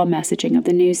overall messaging of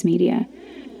the news media.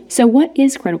 So what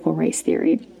is critical race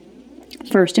theory?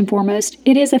 First and foremost,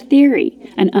 it is a theory,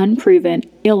 an unproven,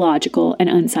 illogical, and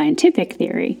unscientific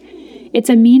theory. It's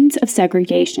a means of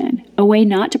segregation, a way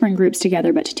not to bring groups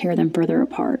together but to tear them further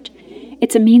apart.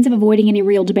 It's a means of avoiding any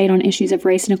real debate on issues of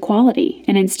race and equality,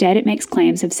 and instead it makes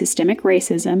claims of systemic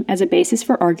racism as a basis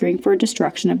for arguing for a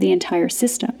destruction of the entire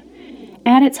system.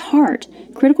 At its heart,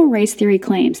 critical race theory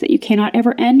claims that you cannot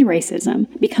ever end racism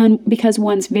because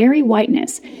one's very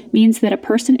whiteness means that a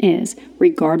person is,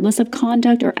 regardless of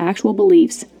conduct or actual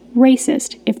beliefs,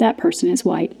 racist if that person is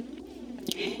white.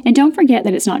 And don't forget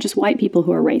that it's not just white people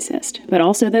who are racist, but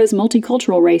also those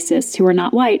multicultural racists who are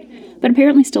not white, but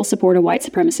apparently still support a white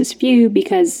supremacist view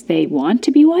because they want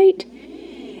to be white.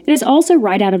 It is also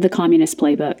right out of the communist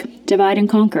playbook, divide and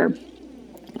conquer.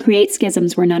 Create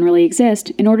schisms where none really exist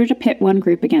in order to pit one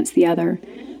group against the other,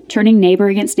 turning neighbor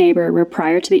against neighbor where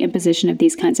prior to the imposition of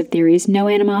these kinds of theories no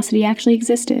animosity actually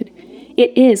existed.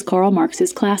 It is Karl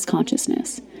Marx's class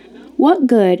consciousness. What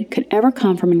good could ever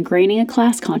come from ingraining a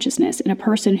class consciousness in a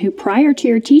person who prior to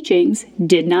your teachings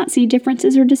did not see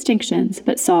differences or distinctions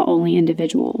but saw only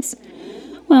individuals?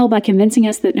 Well, by convincing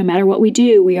us that no matter what we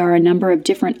do, we are a number of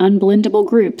different unblendable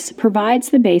groups provides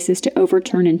the basis to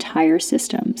overturn entire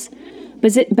systems.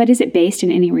 But is it based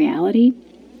in any reality?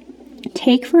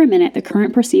 Take for a minute the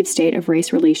current perceived state of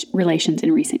race relations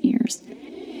in recent years.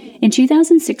 In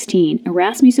 2016, a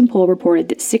Rasmussen poll reported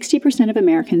that 60% of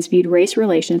Americans viewed race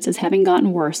relations as having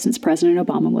gotten worse since President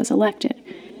Obama was elected.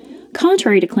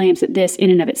 Contrary to claims that this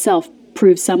in and of itself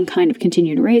proves some kind of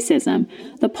continued racism,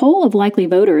 the poll of likely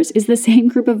voters is the same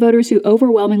group of voters who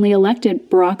overwhelmingly elected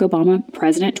Barack Obama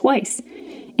president twice.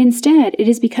 Instead, it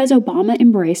is because Obama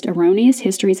embraced erroneous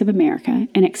histories of America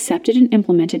and accepted and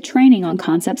implemented training on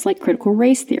concepts like critical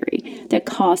race theory that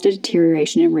caused a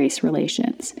deterioration in race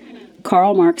relations.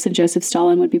 Karl Marx and Joseph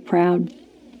Stalin would be proud.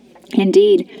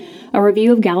 Indeed, a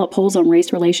review of Gallup polls on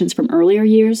race relations from earlier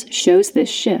years shows this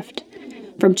shift.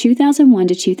 From 2001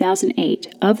 to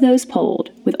 2008, of those polled,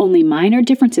 with only minor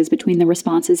differences between the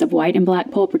responses of white and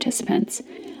black poll participants,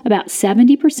 about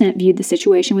 70% viewed the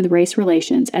situation with race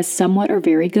relations as somewhat or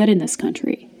very good in this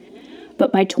country.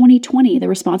 But by 2020, the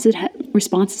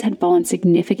responses had fallen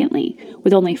significantly,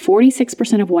 with only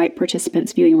 46% of white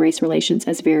participants viewing race relations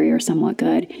as very or somewhat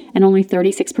good, and only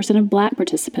 36% of black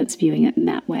participants viewing it in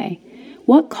that way.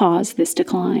 What caused this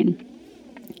decline?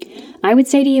 I would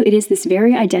say to you, it is this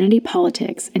very identity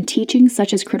politics and teachings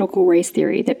such as critical race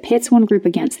theory that pits one group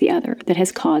against the other that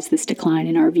has caused this decline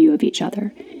in our view of each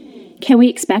other. Can we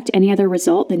expect any other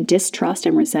result than distrust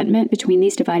and resentment between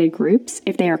these divided groups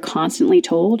if they are constantly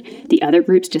told the other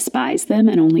groups despise them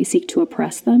and only seek to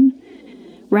oppress them?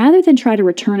 Rather than try to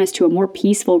return us to a more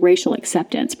peaceful racial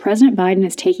acceptance, President Biden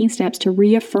is taking steps to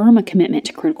reaffirm a commitment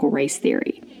to critical race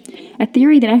theory, a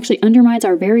theory that actually undermines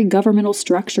our very governmental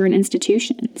structure and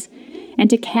institutions, and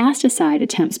to cast aside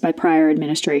attempts by prior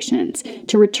administrations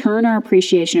to return our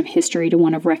appreciation of history to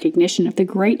one of recognition of the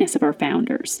greatness of our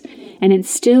founders, and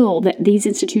instill that these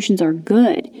institutions are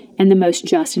good and the most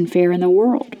just and fair in the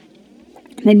world.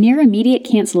 The near immediate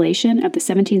cancellation of the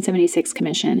 1776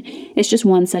 Commission is just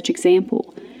one such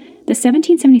example. The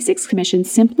 1776 Commission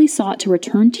simply sought to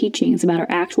return teachings about our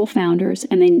actual founders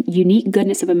and the unique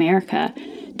goodness of America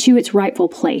to its rightful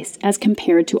place as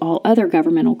compared to all other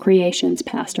governmental creations,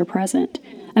 past or present.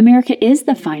 America is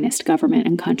the finest government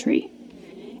and country.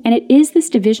 And it is this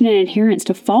division and adherence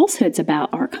to falsehoods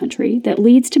about our country that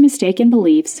leads to mistaken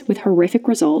beliefs with horrific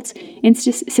results in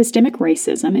systemic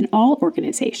racism in all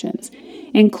organizations,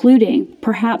 including,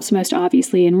 perhaps most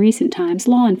obviously in recent times,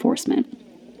 law enforcement.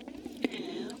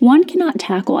 One cannot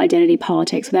tackle identity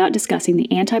politics without discussing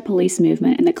the anti-police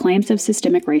movement and the claims of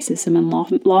systemic racism in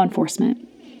law enforcement.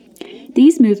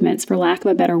 These movements, for lack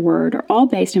of a better word, are all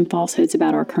based in falsehoods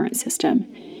about our current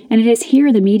system, and it is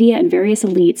here the media and various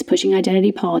elites pushing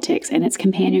identity politics and its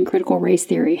companion critical race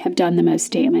theory have done the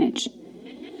most damage.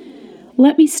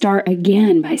 Let me start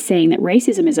again by saying that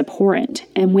racism is abhorrent,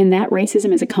 and when that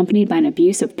racism is accompanied by an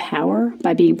abuse of power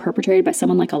by being perpetrated by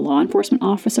someone like a law enforcement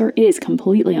officer, it is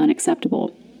completely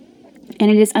unacceptable.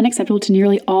 And it is unacceptable to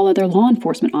nearly all other law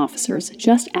enforcement officers.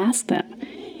 Just ask them.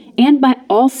 And by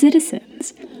all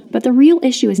citizens. But the real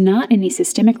issue is not any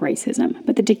systemic racism,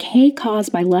 but the decay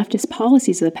caused by leftist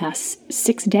policies of the past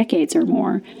 6 decades or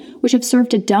more, which have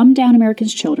served to dumb down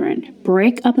Americans' children,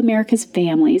 break up America's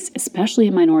families, especially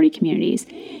in minority communities,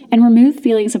 and remove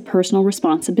feelings of personal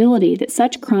responsibility that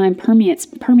such crime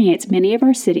permeates many of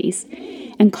our cities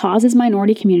and causes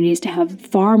minority communities to have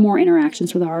far more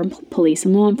interactions with our police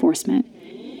and law enforcement.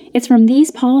 It's from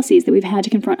these policies that we've had to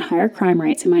confront higher crime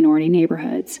rates in minority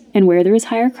neighborhoods. And where there is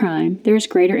higher crime, there is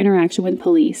greater interaction with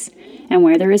police. And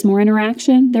where there is more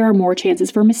interaction, there are more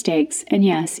chances for mistakes, and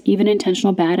yes, even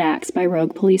intentional bad acts by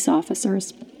rogue police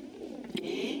officers.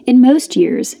 In most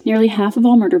years, nearly half of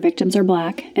all murder victims are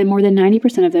black, and more than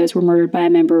 90% of those were murdered by a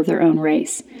member of their own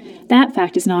race. That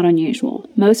fact is not unusual.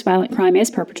 Most violent crime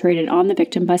is perpetrated on the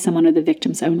victim by someone of the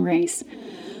victim's own race.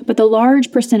 But the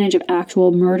large percentage of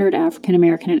actual murdered African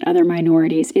American and other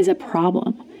minorities is a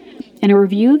problem. And a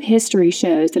review of history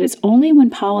shows that it's only when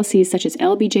policies such as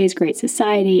LBJ's Great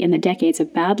Society and the decades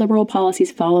of bad liberal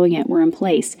policies following it were in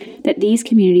place that these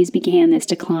communities began this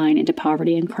decline into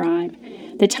poverty and crime.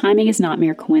 The timing is not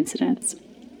mere coincidence.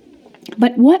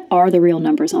 But what are the real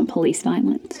numbers on police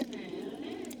violence?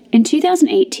 In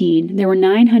 2018, there were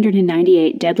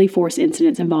 998 deadly force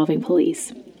incidents involving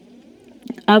police.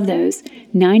 Of those,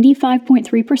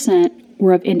 95.3%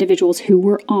 were of individuals who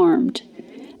were armed.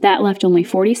 That left only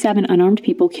 47 unarmed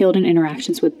people killed in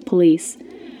interactions with police.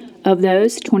 Of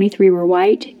those, 23 were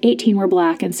white, 18 were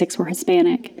black, and 6 were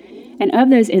Hispanic. And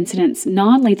of those incidents,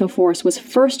 non-lethal force was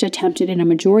first attempted in a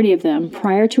majority of them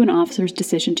prior to an officer's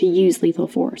decision to use lethal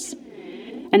force.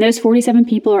 And those 47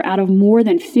 people are out of more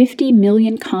than 50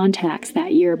 million contacts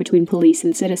that year between police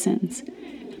and citizens.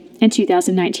 In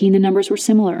 2019, the numbers were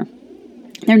similar.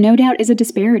 There no doubt is a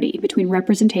disparity between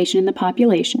representation in the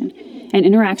population and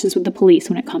interactions with the police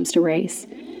when it comes to race.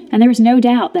 And there is no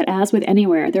doubt that, as with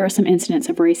anywhere, there are some incidents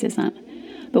of racism.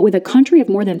 But with a country of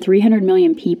more than 300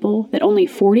 million people, that only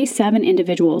 47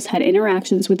 individuals had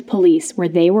interactions with police where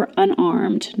they were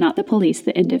unarmed, not the police,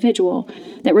 the individual,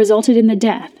 that resulted in the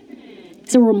death.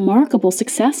 It's a remarkable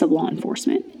success of law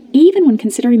enforcement. Even when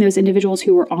considering those individuals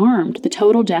who were armed, the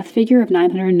total death figure of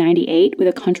 998 with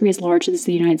a country as large as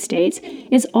the United States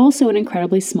is also an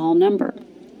incredibly small number.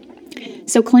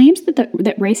 So claims that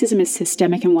racism is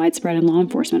systemic and widespread in law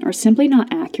enforcement are simply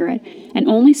not accurate and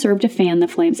only serve to fan the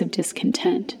flames of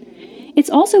discontent. It's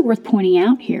also worth pointing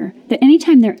out here that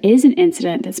anytime there is an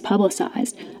incident that's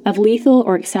publicized of lethal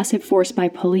or excessive force by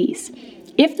police,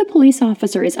 if the police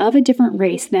officer is of a different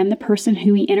race than the person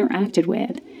who he interacted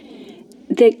with,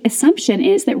 the assumption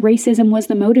is that racism was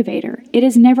the motivator. It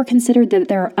is never considered that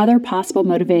there are other possible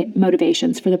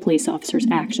motivations for the police officer's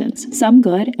actions, some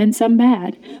good and some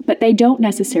bad, but they don't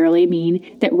necessarily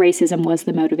mean that racism was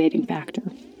the motivating factor.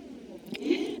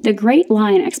 The great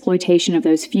lie in exploitation of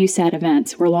those few sad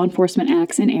events where law enforcement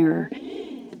acts in error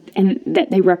and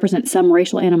that they represent some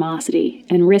racial animosity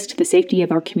and risk the safety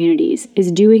of our communities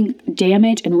is doing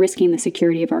damage and risking the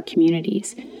security of our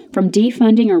communities. From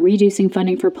defunding or reducing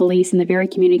funding for police in the very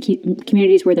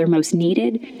communities where they're most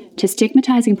needed, to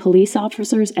stigmatizing police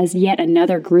officers as yet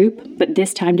another group, but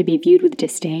this time to be viewed with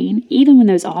disdain, even when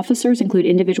those officers include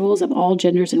individuals of all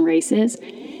genders and races,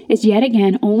 is yet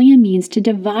again only a means to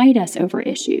divide us over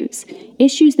issues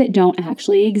that don't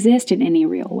actually exist in any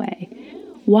real way.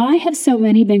 Why have so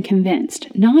many been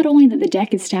convinced not only that the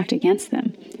deck is stacked against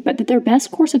them, but that their best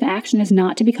course of action is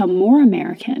not to become more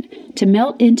American, to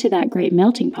melt into that great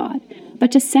melting pot,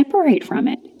 but to separate from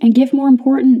it and give more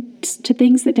importance to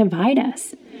things that divide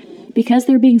us? Because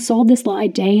they're being sold this lie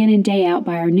day in and day out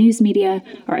by our news media,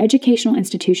 our educational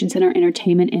institutions, and our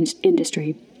entertainment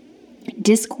industry.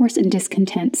 Discourse and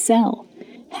discontent sell.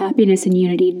 Happiness and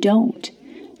unity don't.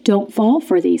 Don't fall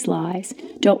for these lies.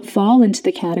 Don't fall into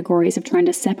the categories of trying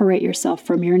to separate yourself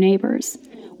from your neighbors.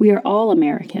 We are all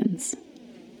Americans.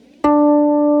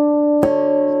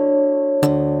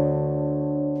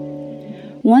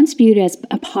 Once viewed as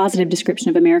a positive description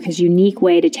of America's unique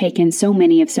way to take in so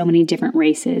many different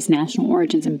races, national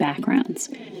origins, and backgrounds,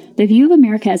 the view of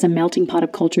America as a melting pot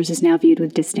of cultures is now viewed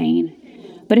with disdain.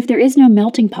 But if there is no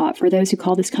melting pot for those who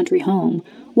call this country home,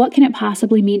 what can it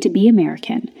possibly mean to be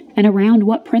American? And around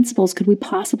what principles could we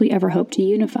possibly ever hope to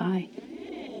unify?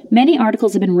 Many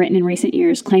articles have been written in recent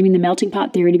years claiming the melting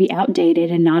pot theory to be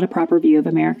outdated and not a proper view of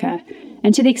America.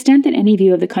 And to the extent that any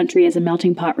view of the country as a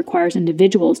melting pot requires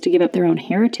individuals to give up their own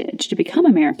heritage to become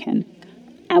American,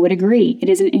 I would agree it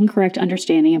is an incorrect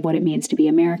understanding of what it means to be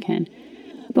American.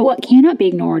 But what cannot be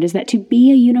ignored is that to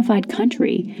be a unified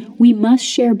country, we must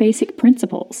share basic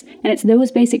principles, and it's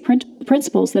those basic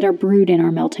principles that are brewed in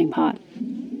our melting pot.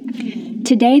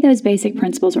 Today, those basic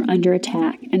principles are under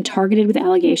attack and targeted with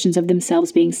allegations of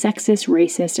themselves being sexist,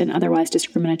 racist, and otherwise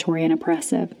discriminatory and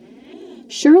oppressive.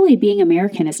 Surely being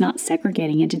American is not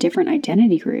segregating into different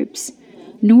identity groups,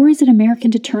 nor is it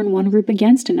American to turn one group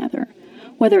against another,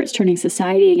 whether it's turning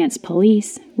society against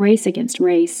police, race against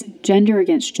race, gender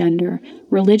against gender,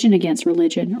 religion against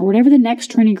religion, or whatever the next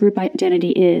trending group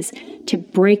identity is to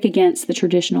break against the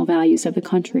traditional values of the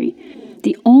country.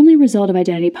 The only result of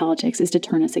identity politics is to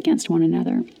turn us against one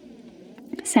another.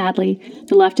 Sadly,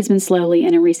 the left has been slowly,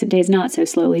 and in recent days not so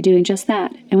slowly, doing just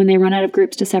that. And when they run out of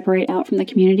groups to separate out from the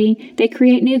community, they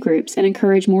create new groups and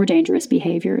encourage more dangerous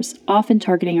behaviors, often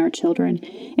targeting our children,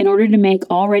 in order to make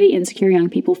already insecure young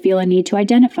people feel a need to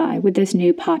identify with this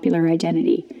new popular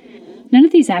identity. None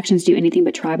of these actions do anything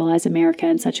but tribalize America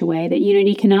in such a way that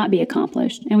unity cannot be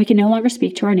accomplished, and we can no longer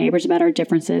speak to our neighbors about our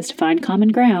differences to find common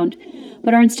ground,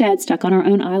 but are instead stuck on our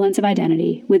own islands of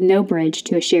identity with no bridge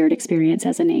to a shared experience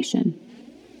as a nation.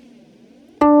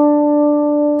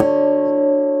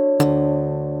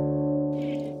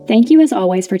 Thank you as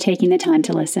always for taking the time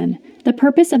to listen. The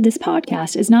purpose of this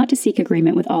podcast is not to seek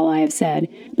agreement with all I have said,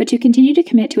 but to continue to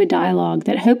commit to a dialogue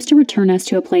that hopes to return us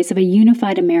to a place of a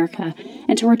unified America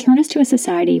and to return us to a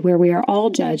society where we are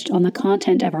all judged on the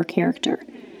content of our character.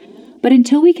 But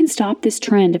until we can stop this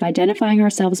trend of identifying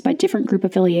ourselves by different group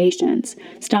affiliations,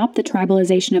 stop the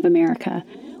tribalization of America,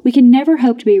 we can never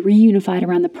hope to be reunified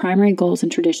around the primary goals and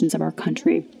traditions of our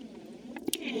country.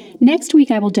 Next week,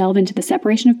 I will delve into the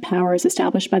separation of powers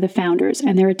established by the founders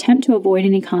and their attempt to avoid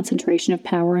any concentration of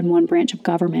power in one branch of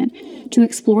government, to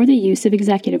explore the use of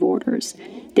executive orders,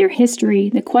 their history,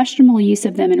 the questionable use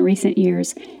of them in recent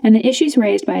years, and the issues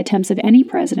raised by attempts of any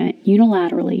president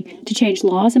unilaterally to change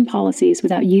laws and policies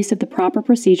without use of the proper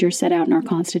procedures set out in our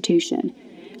Constitution.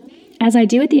 As I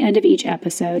do at the end of each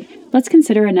episode, let's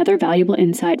consider another valuable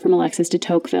insight from Alexis de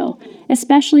Tocqueville,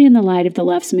 especially in the light of the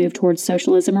left's move towards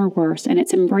socialism or worse and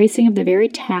its embracing of the very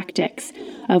tactics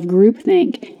of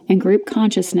groupthink and group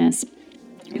consciousness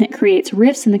that creates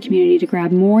rifts in the community to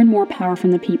grab more and more power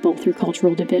from the people through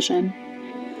cultural division.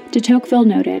 De Tocqueville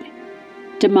noted,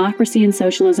 "Democracy and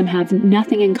socialism have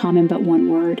nothing in common but one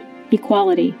word,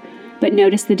 equality, but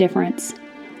notice the difference.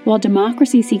 While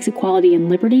democracy seeks equality and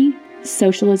liberty,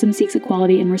 socialism seeks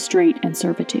equality in restraint and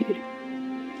servitude."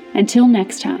 Until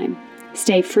next time,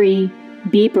 stay free,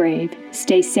 be brave,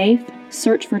 stay safe,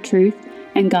 search for truth,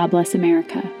 and God bless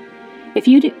America. If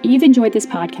you've enjoyed this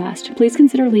podcast, please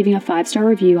consider leaving a 5-star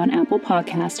review on Apple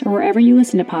Podcasts or wherever you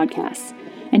listen to podcasts.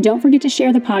 And don't forget to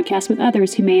share the podcast with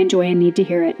others who may enjoy and need to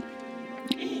hear it.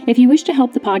 If you wish to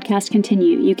help the podcast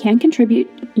continue, you can contribute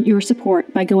your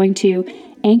support by going to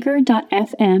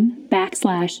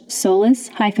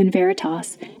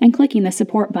anchor.fm/solus-veritas and clicking the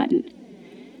support button.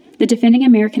 The Defending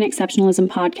American Exceptionalism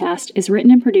podcast is written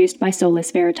and produced by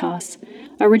Solus Veritas.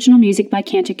 Original music by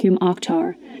Canticum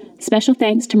Octar. Special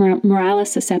thanks to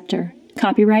Morales Scepter.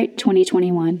 Copyright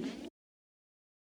 2021.